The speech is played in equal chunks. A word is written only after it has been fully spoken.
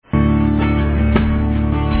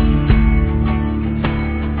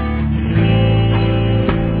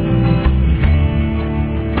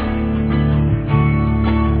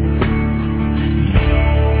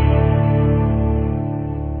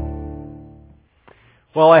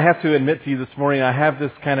Well, I have to admit to you this morning, I have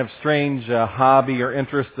this kind of strange hobby or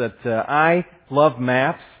interest that I love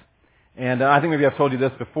maps. And I think maybe I've told you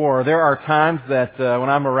this before. There are times that when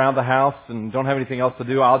I'm around the house and don't have anything else to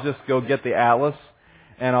do, I'll just go get the atlas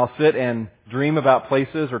and I'll sit and dream about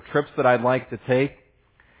places or trips that I'd like to take.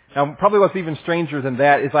 Now, probably what's even stranger than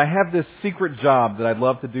that is I have this secret job that I'd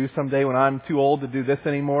love to do someday when I'm too old to do this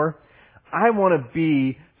anymore. I want to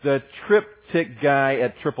be the triptych guy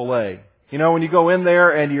at AAA. You know, when you go in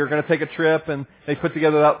there and you're going to take a trip and they put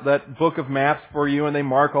together that book of maps for you and they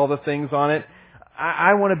mark all the things on it,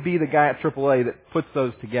 I want to be the guy at AAA that puts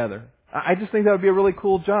those together. I just think that would be a really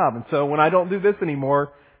cool job. And so when I don't do this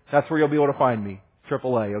anymore, that's where you'll be able to find me.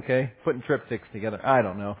 AAA, okay? Putting triptychs together. I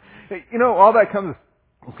don't know. You know, all that comes,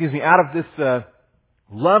 out of this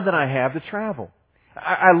love that I have to travel.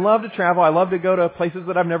 I love to travel. I love to go to places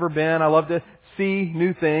that I've never been. I love to see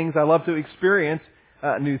new things. I love to experience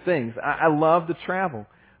new things. I love to travel.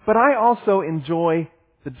 But I also enjoy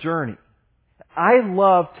the journey. I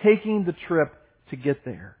love taking the trip to get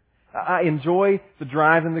there. I enjoy the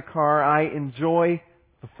drive in the car. I enjoy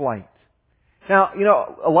the flight. Now, you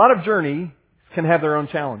know, a lot of journeys can have their own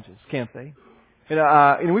challenges, can't they?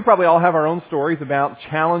 And we probably all have our own stories about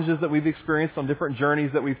challenges that we've experienced on different journeys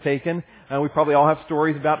that we've taken. We probably all have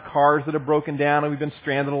stories about cars that have broken down and we've been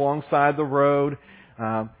stranded alongside the road.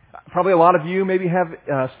 Probably a lot of you maybe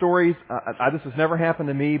have stories, this has never happened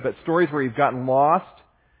to me, but stories where you've gotten lost.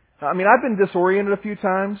 I mean, I've been disoriented a few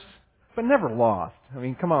times, but never lost. I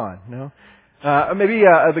mean, come on, you know. Maybe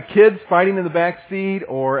the kids fighting in the back seat,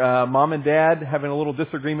 or mom and dad having a little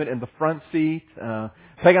disagreement in the front seat.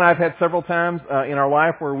 Peg and I have had several times in our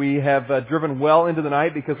life where we have driven well into the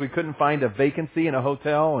night because we couldn't find a vacancy in a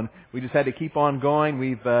hotel, and we just had to keep on going.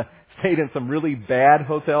 We've stayed in some really bad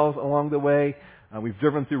hotels along the way. We've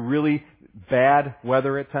driven through really bad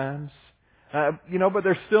weather at times. But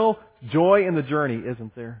there's still joy in the journey,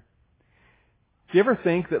 isn't there? Do you ever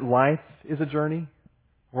think that life is a journey?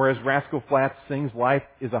 Whereas Rascal Flatts sings, life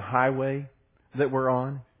is a highway that we're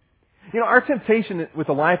on. You know, our temptation with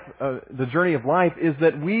the journey of life is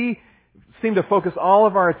that we seem to focus all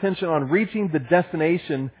of our attention on reaching the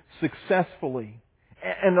destination successfully.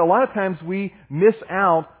 And a lot of times we miss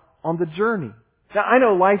out on the journey. Now, I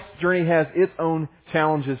know life's journey has its own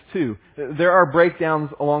challenges too. There are breakdowns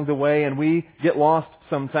along the way and we get lost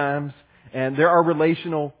sometimes. And there are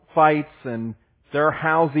relational fights and there are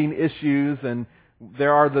housing issues and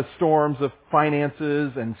there are the storms of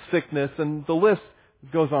finances and sickness and the list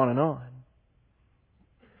goes on and on.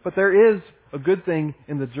 But there is a good thing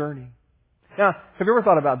in the journey. Now, have you ever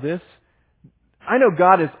thought about this? I know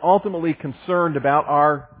God is ultimately concerned about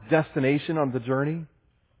our destination on the journey.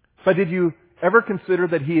 But did you ever consider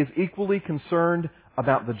that He is equally concerned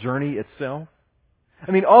about the journey itself?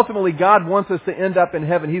 I mean, ultimately, God wants us to end up in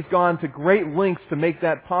heaven. He's gone to great lengths to make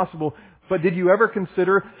that possible. But did you ever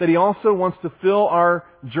consider that He also wants to fill our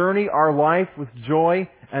journey, our life, with joy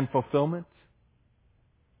and fulfillment?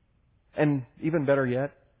 And even better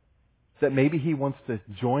yet, that maybe He wants to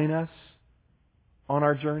join us on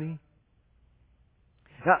our journey?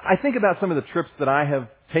 Now, I think about some of the trips that I have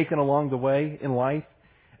taken along the way in life,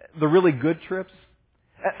 the really good trips.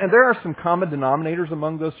 And there are some common denominators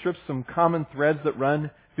among those trips, some common threads that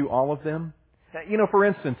run through all of them. You know, for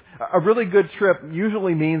instance, a really good trip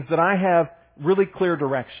usually means that I have really clear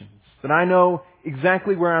directions, that I know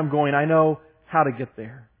exactly where I'm going. I know how to get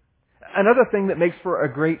there. Another thing that makes for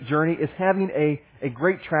a great journey is having a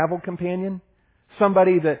great travel companion,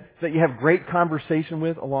 somebody that you have great conversation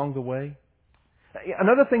with along the way.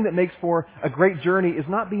 Another thing that makes for a great journey is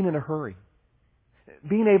not being in a hurry,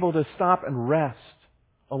 being able to stop and rest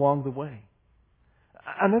along the way.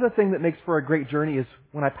 Another thing that makes for a great journey is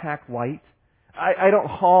when I pack light. I don't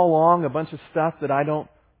haul along a bunch of stuff that I don't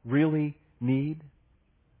really need.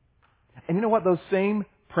 And you know what? Those same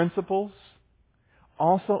principles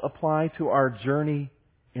also apply to our journey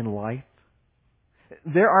in life.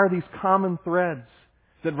 There are these common threads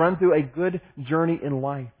that run through a good journey in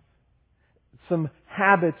life. Some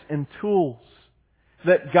habits and tools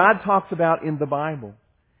that God talks about in the Bible.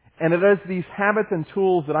 And it is these habits and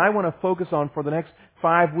tools that I want to focus on for the next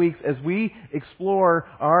 5 weeks as we explore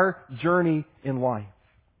our journey in life.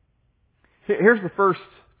 Here's the first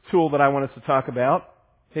tool that I want us to talk about.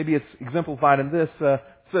 Maybe it's exemplified in this.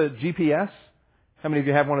 It's a GPS. How many of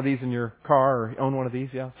you have one of these in your car or own one of these?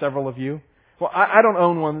 Yeah, several of you. Well, I don't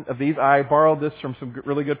own one of these. I borrowed this from some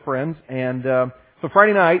really good friends. And so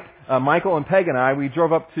Friday night, Michael and Peg and I, we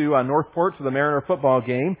drove up to Northport to the Mariner football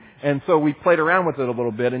game. And so we played around with it a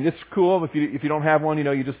little bit. And it's cool if you don't have one,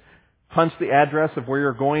 you just punch the address of where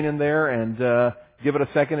you're going in there and give it a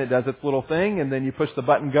second, it does its little thing, and then you push the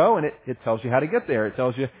button go, and it tells you how to get there. It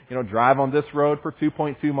tells you, drive on this road for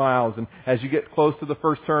 2.2 miles, and as you get close to the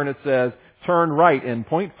first turn, it says, turn right in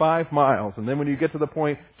 0.5 miles, and then when you get to the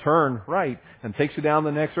point, turn right, and takes you down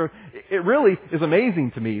the next road. It really is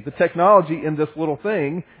amazing to me, the technology in this little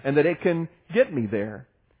thing, and that it can get me there.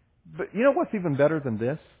 But you know what's even better than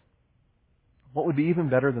this? What would be even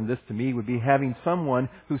better than this to me would be having someone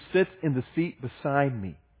who sits in the seat beside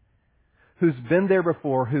me, who's been there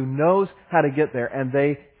before, who knows how to get there, and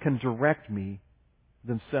they can direct me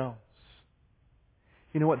themselves.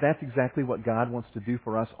 You know what? That's exactly what God wants to do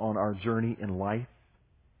for us on our journey in life.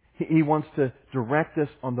 He wants to direct us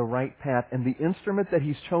on the right path, and the instrument that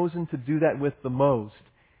He's chosen to do that with the most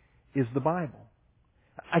is the Bible.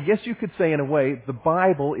 I guess you could say in a way, the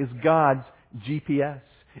Bible is God's GPS.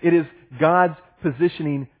 It is God's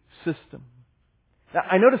positioning system. Now,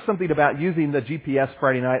 I noticed something about using the GPS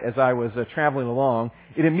Friday night as I was traveling along.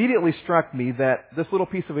 It immediately struck me that this little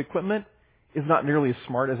piece of equipment is not nearly as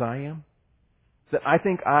smart as I am. That I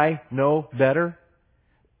think I know better.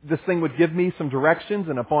 This thing would give me some directions,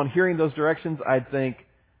 and upon hearing those directions, I'd think,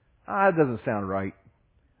 it doesn't sound right.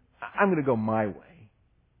 I'm going to go my way.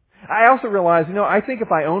 I also realized, I think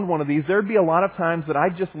if I owned one of these, there'd be a lot of times that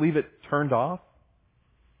I'd just leave it turned off.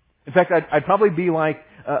 In fact, I'd probably be like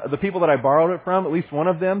the people that I borrowed it from. At least one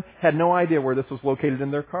of them had no idea where this was located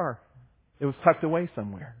in their car. It was tucked away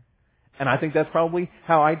somewhere. And I think that's probably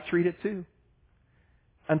how I'd treat it too.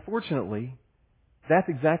 Unfortunately, that's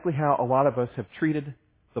exactly how a lot of us have treated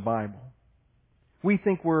the Bible. We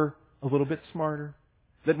think we're a little bit smarter,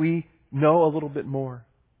 that we know a little bit more.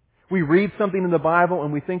 We read something in the Bible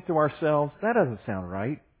and we think to ourselves, that doesn't sound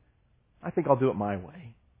right. I think I'll do it my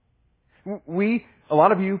way. A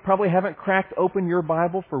lot of you probably haven't cracked open your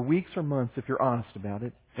Bible for weeks or months if you're honest about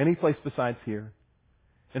it. Any place besides here.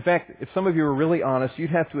 In fact, if some of you are really honest,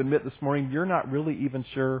 you'd have to admit this morning you're not really even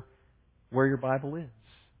sure where your Bible is.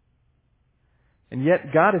 And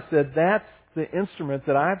yet God has said that's the instrument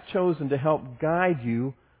that I've chosen to help guide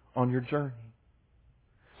you on your journey.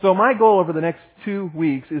 So my goal over the next 2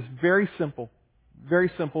 weeks is very simple,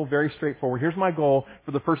 very straightforward. Here's my goal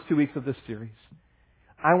for the first 2 weeks of this series.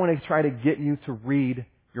 I want to try to get you to read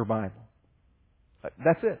your Bible.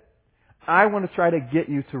 That's it. I want to try to get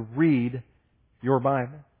you to read your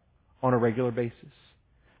Bible on a regular basis.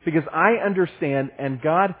 Because I understand, and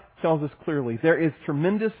God tells us clearly, there is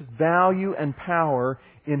tremendous value and power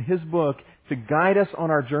in His book to guide us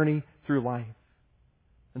on our journey through life.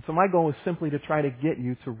 And so my goal is simply to try to get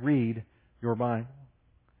you to read your Bible.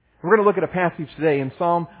 We're going to look at a passage today in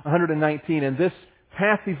Psalm 119, and this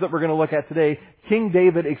passage that we're going to look at today, King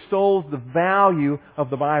David extols the value of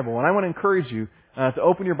the Bible. And I want to encourage you to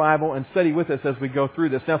open your Bible and study with us as we go through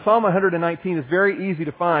this. Now, Psalm 119 is very easy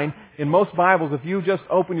to find. In most Bibles, if you just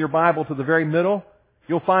open your Bible to the very middle,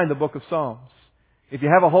 you'll find the book of Psalms. If you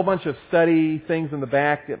have a whole bunch of study things in the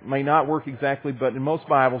back, it may not work exactly, but in most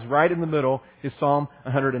Bibles, right in the middle is Psalm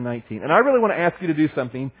 119. And I really want to ask you to do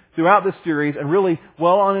something throughout this series and really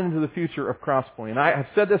well on into the future of Crosspoint. And I have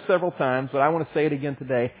said this several times, but I want to say it again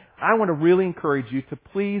today. I want to really encourage you to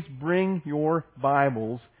please bring your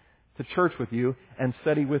Bibles to church with you and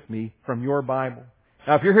study with me from your Bible.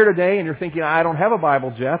 Now, if you're here today and you're thinking, I don't have a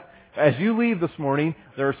Bible, Jeff, as you leave this morning,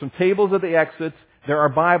 there are some tables at the exits. There are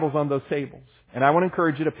Bibles on those tables. And I want to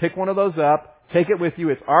encourage you to pick one of those up, take it with you.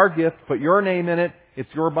 It's our gift. Put your name in it. It's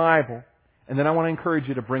your Bible. And then I want to encourage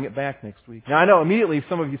you to bring it back next week. Now, I know immediately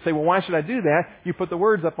some of you say, well, why should I do that? You put the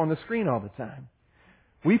words up on the screen all the time.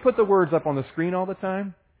 We put the words up on the screen all the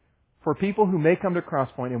time for people who may come to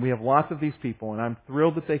Crosspoint, and we have lots of these people, and I'm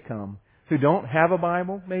thrilled that they come, who don't have a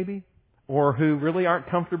Bible, maybe, or who really aren't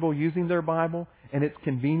comfortable using their Bible, and it's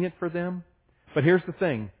convenient for them. But here's the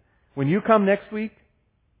thing. When you come next week,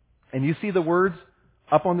 and you see the words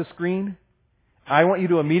up on the screen, I want you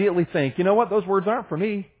to immediately think, you know what, those words aren't for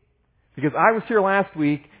me. Because I was here last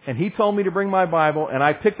week, and he told me to bring my Bible, and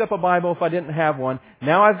I picked up a Bible if I didn't have one.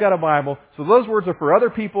 Now I've got a Bible. So those words are for other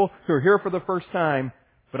people who are here for the first time,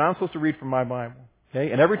 but I'm supposed to read from my Bible.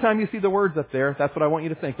 Okay? And every time you see the words up there, that's what I want you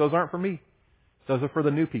to think. Those aren't for me. Those are for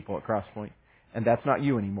the new people at Crosspoint. And that's not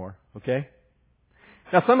you anymore. Okay?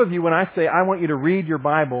 Now, some of you, when I say I want you to read your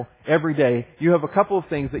Bible every day, you have a couple of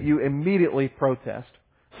things that you immediately protest.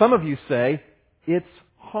 Some of you say, it's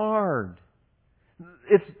hard.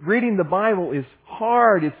 Reading the Bible is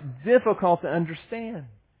hard. It's difficult to understand.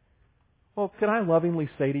 Well, can I lovingly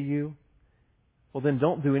say to you, well, then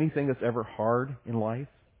don't do anything that's ever hard in life.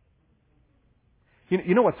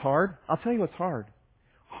 You know what's hard? I'll tell you what's hard.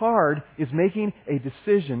 Hard is making a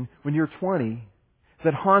decision when you're 20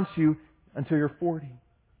 that haunts you until you're 40.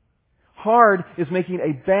 Hard is making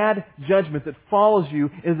a bad judgment that follows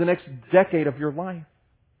you in the next decade of your life.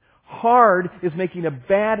 Hard is making a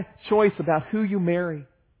bad choice about who you marry.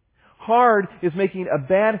 Hard is making a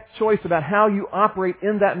bad choice about how you operate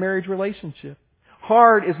in that marriage relationship.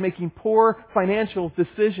 Hard is making poor financial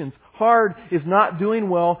decisions. Hard is not doing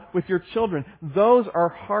well with your children. Those are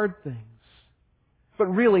hard things. But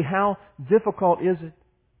really, how difficult is it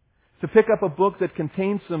to pick up a book that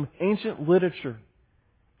contains some ancient literature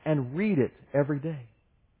and read it every day?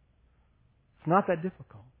 It's not that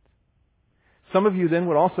difficult. Some of you then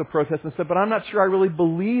would also protest and say, but I'm not sure I really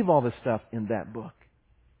believe all this stuff in that book.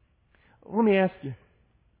 Let me ask you,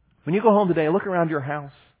 when you go home today, look around your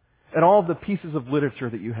house at all the pieces of literature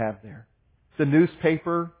that you have there. The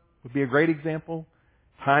newspaper would be a great example.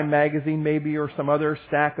 Time magazine maybe, or some other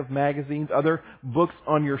stack of magazines, other books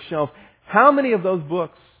on your shelf. How many of those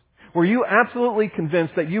books were you absolutely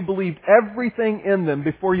convinced that you believed everything in them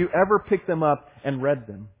before you ever picked them up and read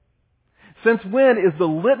them? Since when is the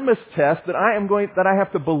litmus test that I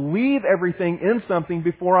have to believe everything in something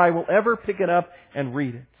before I will ever pick it up and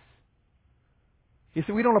read it? You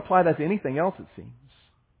see, we don't apply that to anything else, it seems.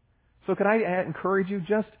 So could I encourage you,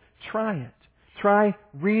 just try it. Try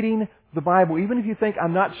reading the Bible, even if you think,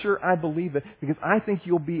 I'm not sure I believe it, because I think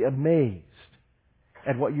you'll be amazed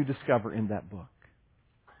at what you discover in that book.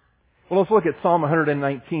 Well, let's look at Psalm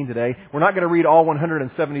 119 today. We're not going to read all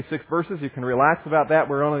 176 verses. You can relax about that.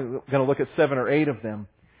 We're only going to look at 7 or 8 of them.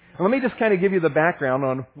 And let me just kind of give you the background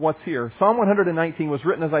on what's here. Psalm 119 was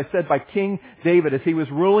written, as I said, by King David as he was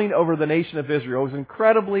ruling over the nation of Israel. He was an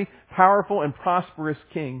incredibly powerful and prosperous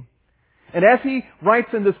king. And as he writes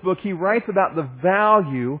in this book, he writes about the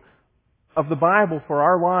value of the Bible for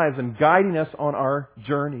our lives and guiding us on our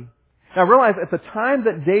journey. Now realize, at the time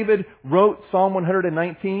that David wrote Psalm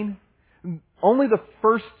 119, only the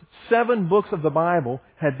first 7 books of the Bible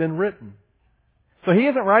had been written. So he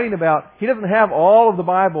doesn't have all of the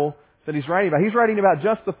Bible that he's writing about. He's writing about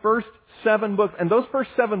just the first 7 books. And those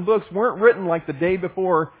first 7 books weren't written like the day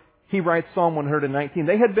before he writes Psalm 119.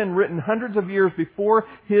 They had been written hundreds of years before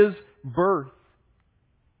his birth.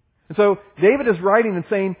 And so David is writing and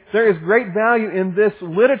saying, there is great value in this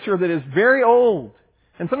literature that is very old.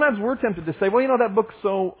 And sometimes we're tempted to say, well, that book's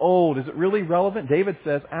so old. Is it really relevant? David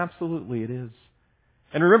says, absolutely it is.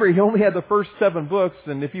 And remember, he only had the first 7 books,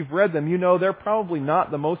 and if you've read them, you know they're probably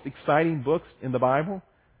not the most exciting books in the Bible.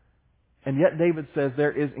 And yet David says,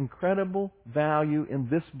 there is incredible value in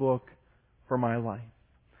this book for my life.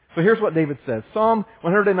 So here's what David says. Psalm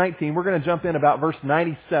 119, we're going to jump in about verse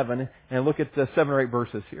 97 and look at 7 or 8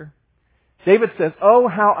 verses here. David says, oh,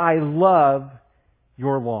 how I love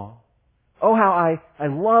your law. Oh, how I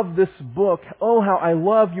love this book. Oh, how I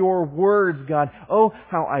love your words, God. Oh,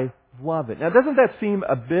 how I love it. Now, doesn't that seem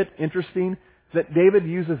a bit interesting that David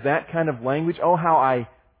uses that kind of language? Oh, how I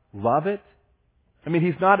love it. I mean,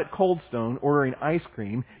 he's not at Cold Stone ordering ice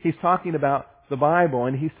cream. He's talking about the Bible,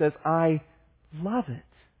 and he says, I love it.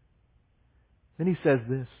 Then he says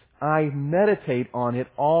this, I meditate on it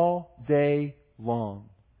all day long.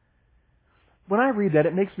 When I read that,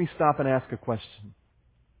 it makes me stop and ask a question.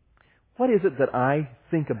 What is it that I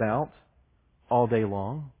think about all day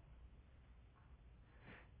long?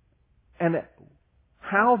 And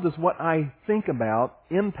how does what I think about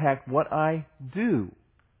impact what I do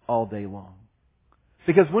all day long?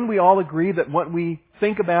 Because when we all agree that what we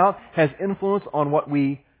think about has influence on what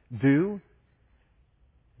we do,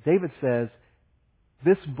 David says,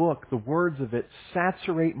 this book, the words of it,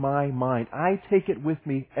 saturate my mind. I take it with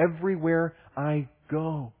me everywhere I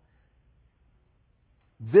go.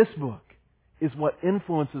 This book is what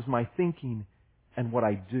influences my thinking and what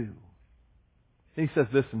I do. And he says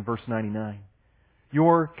this in verse 99.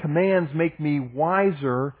 Your commands make me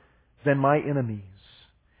wiser than my enemies.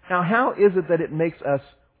 Now, how is it that it makes us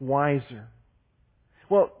wiser?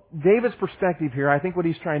 Well, David's perspective here, I think what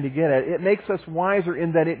he's trying to get at, it makes us wiser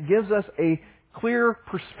in that it gives us a clear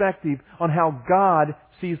perspective on how God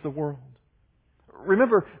sees the world.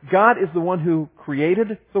 Remember, God is the one who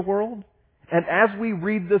created the world. And as we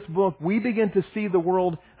read this book, we begin to see the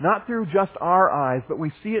world not through just our eyes, but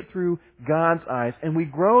we see it through God's eyes. And we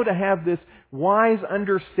grow to have this wise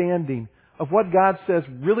understanding of what God says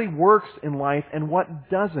really works in life and what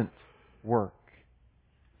doesn't work.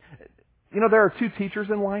 There are 2 teachers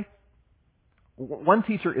in life. One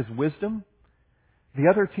teacher is wisdom. The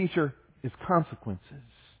other teacher is consequences.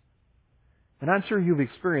 And I'm sure you've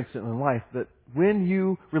experienced it in life that when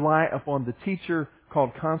you rely upon the teacher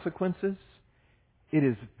called consequences, it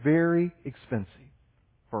is very expensive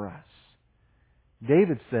for us.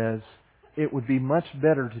 David says it would be much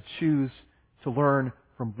better to choose to learn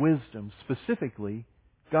from wisdom, specifically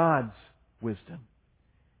God's wisdom.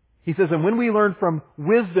 He says, and when we learn from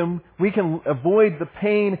wisdom, we can avoid the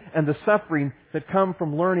pain and the suffering that come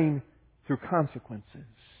from learning through consequences.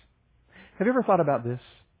 Have you ever thought about this?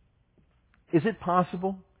 Is it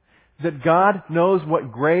possible that God knows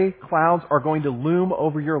what gray clouds are going to loom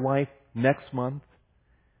over your life next month?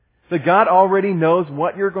 That God already knows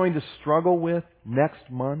what you're going to struggle with next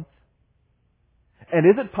month? And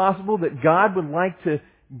is it possible that God would like to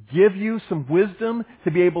give you some wisdom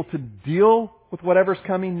to be able to deal with whatever's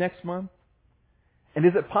coming next month? And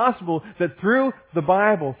is it possible that through the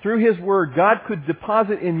Bible, through His Word, God could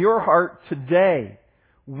deposit in your heart today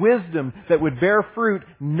wisdom that would bear fruit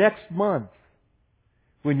next month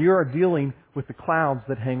when you are dealing with the clouds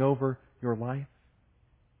that hang over your life?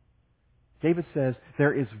 David says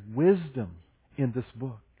there is wisdom in this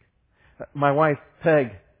book. My wife,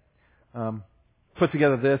 Peg, put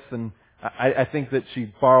together this, and I think that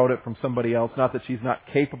she borrowed it from somebody else. Not that she's not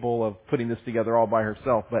capable of putting this together all by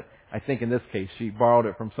herself, but I think in this case she borrowed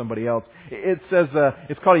it from somebody else. It says,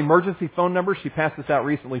 it's called Emergency Phone Number. She passed this out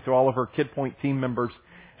recently to all of her Kid Point team members.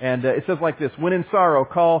 And it says like this: when in sorrow,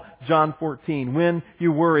 call John 14. When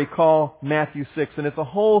you worry, call Matthew 6. And it's a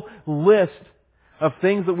whole list of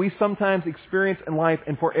things that we sometimes experience in life,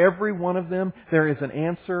 and for every one of them, there is an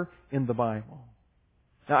answer in the Bible.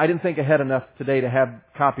 Now, I didn't think ahead enough today to have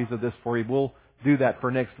copies of this for you. We'll do that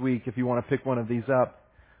for next week if you want to pick one of these up.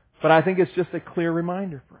 But I think it's just a clear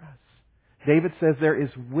reminder for us. David says there is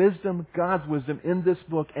wisdom, God's wisdom, in this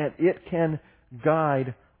book, and it can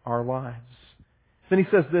guide our lives. Then he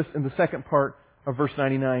says this in the second part of verse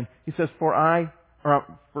 99. He says,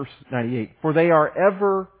 verse 98, for they are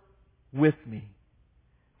ever with me.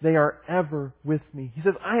 They are ever with me. He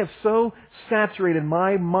says, I have so saturated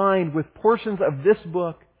my mind with portions of this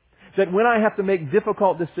book that when I have to make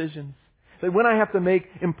difficult decisions, that when I have to make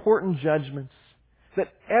important judgments,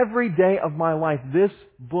 that every day of my life, this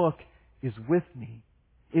book is with me.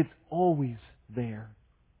 It's always there.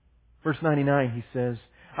 Verse 99, he says,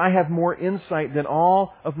 I have more insight than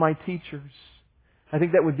all of my teachers. I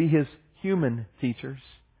think that would be his human teachers.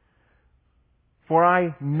 For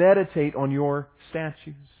I meditate on your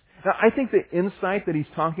statutes. Now, I think the insight that he's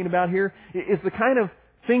talking about here is the kind of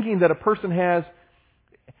thinking that a person has.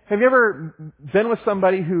 Have you ever been with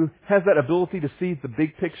somebody who has that ability to see the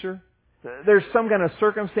big picture? There's some kind of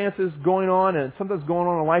circumstances going on and something's going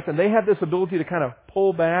on in life, and they have this ability to kind of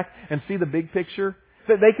pull back and see the big picture.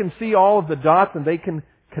 That they can see all of the dots and they can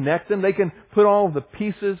connect them. They can put all of the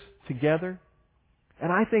pieces together.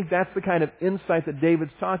 And I think that's the kind of insight that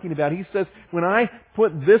David's talking about. He says, when I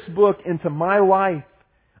put this book into my life,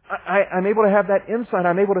 I'm able to have that insight.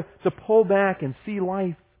 I'm able to pull back and see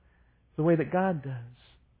life the way that God does.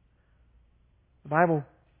 The Bible,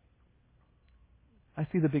 I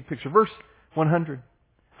see the big picture. Verse 100.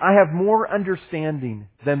 I have more understanding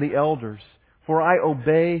than the elders, for I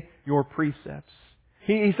obey your precepts.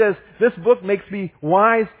 He says, this book makes me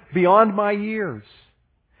wise beyond my years.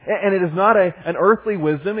 And it is not an earthly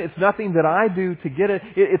wisdom. It's nothing that I do to get it.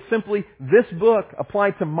 It's simply this book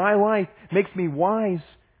applied to my life makes me wise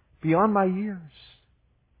beyond my years.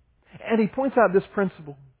 And he points out this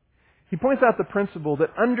principle. He points out the principle that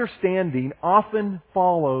understanding often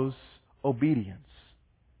follows obedience.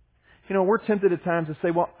 You know, we're tempted at times to say,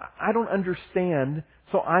 well, I don't understand,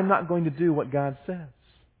 so I'm not going to do what God says.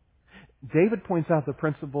 David points out the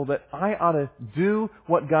principle that I ought to do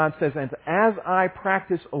what God says, and as I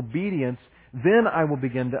practice obedience, then I will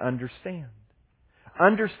begin to understand.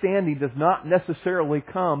 Understanding does not necessarily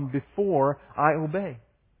come before I obey.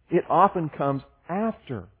 It often comes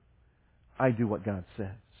after I do what God says.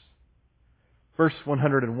 Verse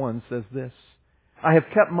 101 says this, I have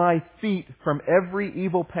kept my feet from every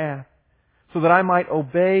evil path so that I might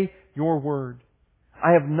obey your word.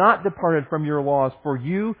 I have not departed from your laws, for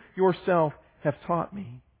you yourself have taught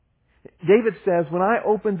me. David says, when I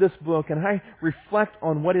open this book and I reflect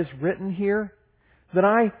on what is written here, that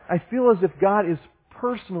I feel as if God is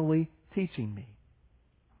personally teaching me.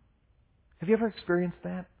 Have you ever experienced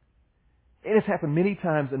that? It has happened many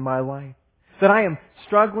times in my life. That I am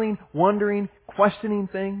struggling, wondering, questioning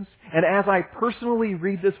things. And as I personally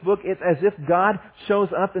read this book, it's as if God shows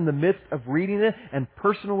up in the midst of reading it and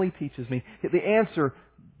personally teaches me. The answer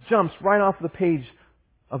jumps right off the page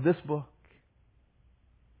of this book.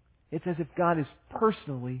 It's as if God is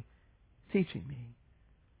personally teaching me.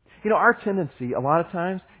 You know, our tendency a lot of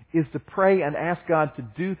times is to pray and ask God to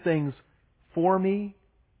do things for me.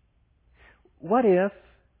 What if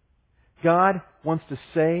God wants to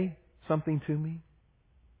say something to me?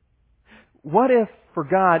 What if, for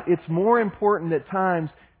God, it's more important at times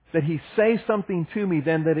that He say something to me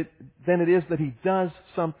than it is that He does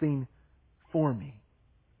something for me.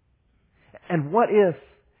 And what if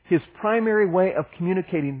His primary way of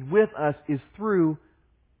communicating with us is through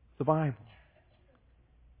the Bible?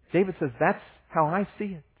 David says, that's how I see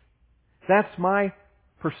it. That's my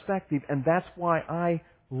perspective, and that's why I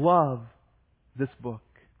love this book.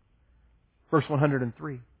 Verse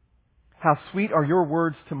 103. How sweet are your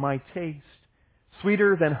words to my taste,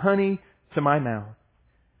 sweeter than honey to my mouth.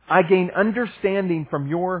 I gain understanding from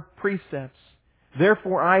your precepts.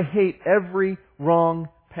 Therefore I hate every wrong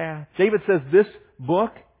path. David says this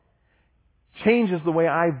book changes the way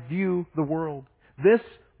I view the world. This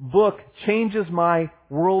book changes my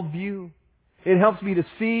worldview. It helps me to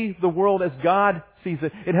see the world as God sees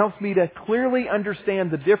it. It helps me to clearly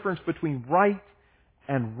understand the difference between right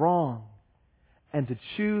and wrong, and to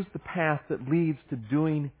choose the path that leads to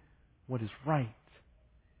doing what is right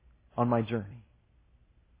on my journey.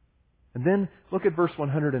 And then look at verse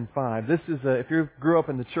 105. This is, if you grew up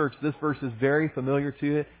in the church, this verse is very familiar to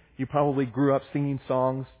you. You probably grew up singing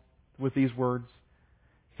songs with these words.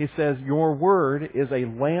 He says, your word is a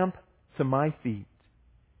lamp to my feet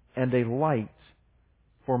and a light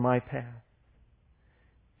for my path.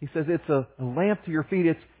 He says it's a lamp to your feet.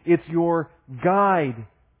 It's your guide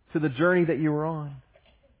to the journey that you are on.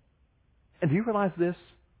 And do you realize this?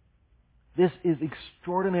 This is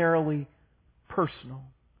extraordinarily personal.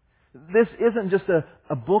 This isn't just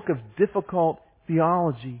a book of difficult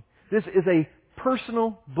theology. This is a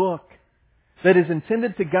personal book that is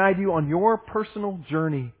intended to guide you on your personal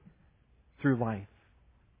journey through life.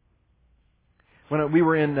 When we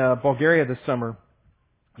were in Bulgaria this summer,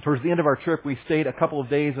 towards the end of our trip, we stayed a couple of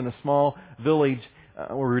days in a small village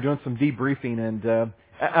where we were doing some debriefing. And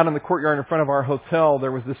out in the courtyard in front of our hotel,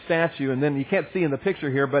 there was this statue. And then you can't see in the picture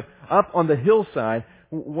here, but up on the hillside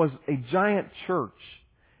was a giant church.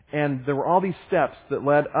 And there were all these steps that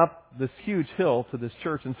led up this huge hill to this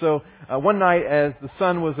church. And so one night as the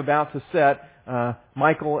sun was about to set,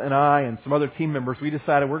 Michael and I and some other team members, we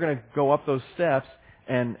decided we're going to go up those steps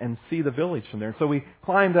and see the village from there. So we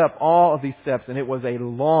climbed up all of these steps, and it was a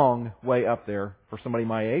long way up there for somebody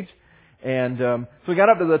my age. And so we got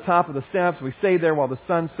up to the top of the steps. We stayed there while the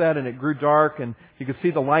sun set and it grew dark, and you could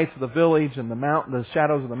see the lights of the village and the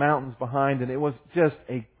shadows of the mountains behind, and it was just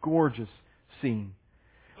a gorgeous scene.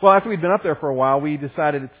 Well, after we'd been up there for a while, we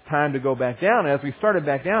decided it's time to go back down. And as we started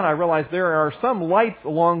back down, I realized there are some lights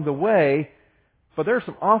along the way, but there are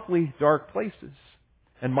some awfully dark places.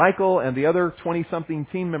 And Michael and the other 20-something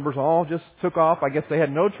team members all just took off. I guess they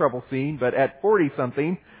had no trouble seeing, but at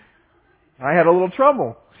 40-something, I had a little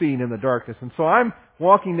trouble seeing in the darkness. And so I'm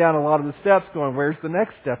walking down a lot of the steps going, where's the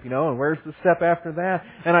next step, and where's the step after that?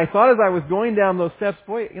 And I thought as I was going down those steps,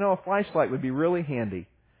 boy, a flashlight would be really handy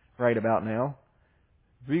right about now.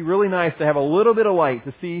 It'd be really nice to have a little bit of light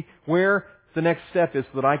to see where the next step is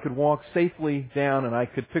so that I could walk safely down, and I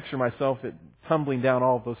could picture myself tumbling down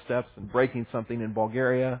all of those steps and breaking something in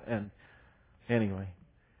Bulgaria. And anyway,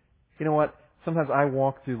 you know what? Sometimes I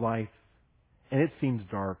walk through life and it seems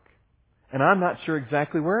dark, and I'm not sure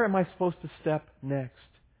exactly where am I supposed to step next.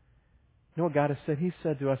 You know what God has said? He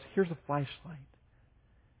said to us, here's a flashlight.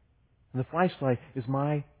 And the flashlight is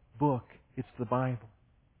my book. It's the Bible.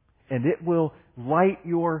 And it will light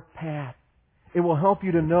your path. It will help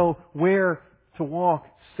you to know where to walk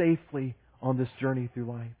safely on this journey through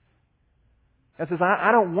life. God says,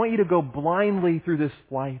 I don't want you to go blindly through this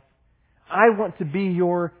life. I want to be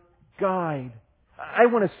your guide. I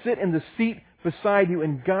want to sit in the seat beside you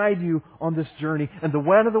and guide you on this journey. And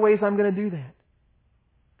one of the ways I'm going to do that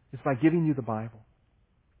is by giving you the Bible.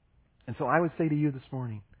 And so I would say to you this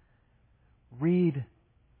morning, read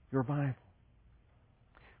your Bible.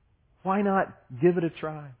 Why not give it a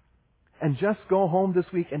try? And just go home this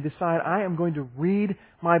week and decide, I am going to read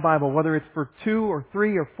my Bible, whether it's for 2 or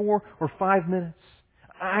 3 or 4 or 5 minutes.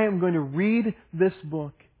 I am going to read this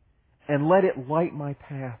book and let it light my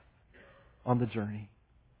path on the journey.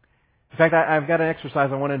 In fact, I've got an exercise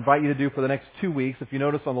I want to invite you to do for the next 2 weeks. If you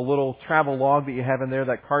notice on the little travel log that you have in there,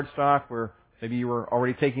 that cardstock where maybe you were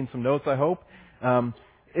already taking some notes, I hope.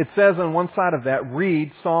 It says on one side of that,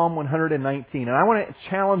 read Psalm 119. And I want to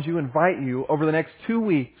challenge you, invite you over the next 2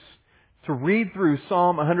 weeks to read through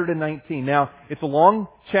Psalm 119. Now, it's a long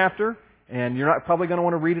chapter, and you're not probably going to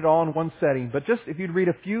want to read it all in one setting. But just if you'd read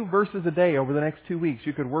a few verses a day over the next 2 weeks,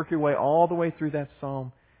 you could work your way all the way through that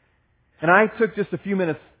Psalm. And I took just a few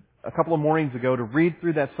minutes a couple of mornings ago to read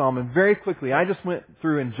through that Psalm, and very quickly I just went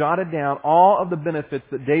through and jotted down all of the benefits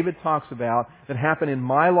that David talks about that happen in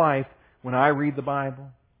my life when I read the Bible.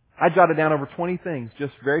 I jotted down over 20 things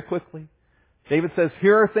just very quickly. David says,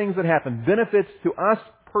 here are things that happen, benefits to us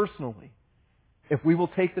personally, if we will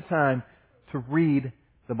take the time to read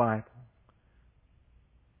the Bible.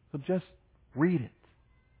 So just read it.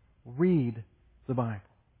 Read the Bible.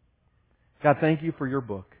 God, thank you for your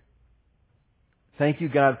book. Thank you,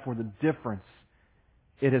 God, for the difference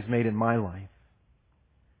it has made in my life.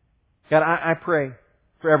 God, I pray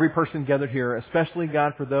for every person gathered here, especially,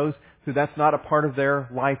 God, for those who that's not a part of their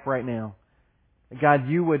life right now. God,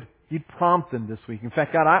 you'd prompt them this week. In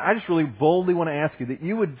fact, God, I just really boldly want to ask you that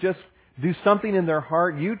you would just do something in their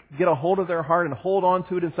heart. You'd get a hold of their heart and hold on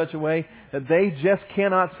to it in such a way that they just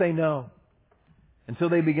cannot say no until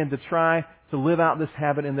they begin to try to live out this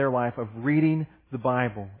habit in their life of reading the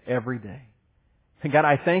Bible every day. And God,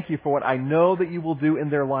 I thank you for what I know that you will do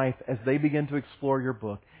in their life as they begin to explore your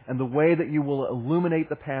book and the way that you will illuminate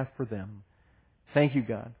the path for them. Thank you,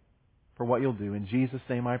 God, for what you'll do. In Jesus'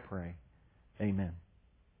 name I pray. Amen.